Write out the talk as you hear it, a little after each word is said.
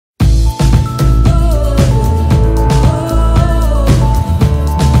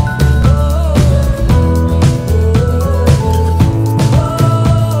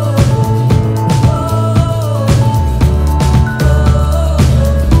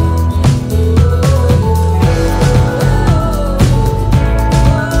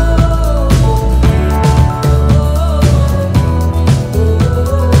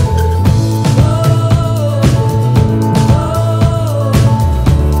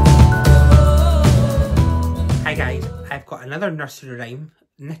another nursery rhyme,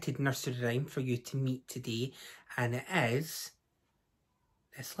 knitted nursery rhyme for you to meet today, and it is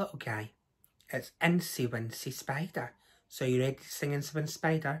this little guy. It's Incy, Wincy, Spider. So you ready to sing Incy, Wincy,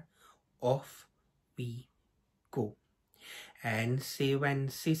 Spider? Off we go. Incy,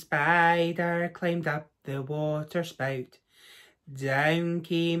 Wincy, Spider climbed up the water spout. Down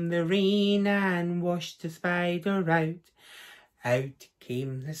came the rain and washed the spider out. Out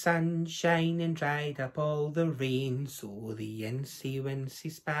came the sunshine and dried up all the rain. So the Incy,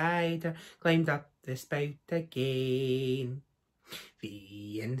 Wincy, Spider climbed up the spout again.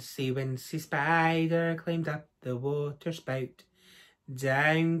 The Incy, Wincy, Spider climbed up the water spout.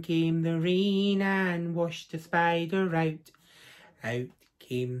 Down came the rain and washed the spider out. Out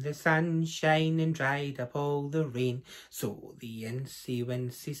came the sunshine and dried up all the rain. So the Incy,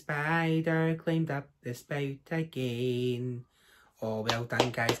 Wincy, Spider climbed up the spout again. Oh, well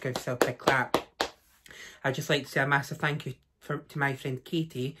done, guys. Give yourself a clap. I'd just like to say a massive thank you to my friend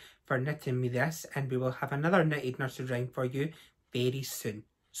Katie for knitting me this, and we will have another knitted nursery rhyme for you very soon.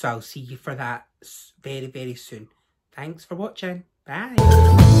 So I'll see you for that very, very soon. Thanks for watching.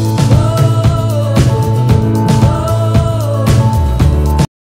 Bye.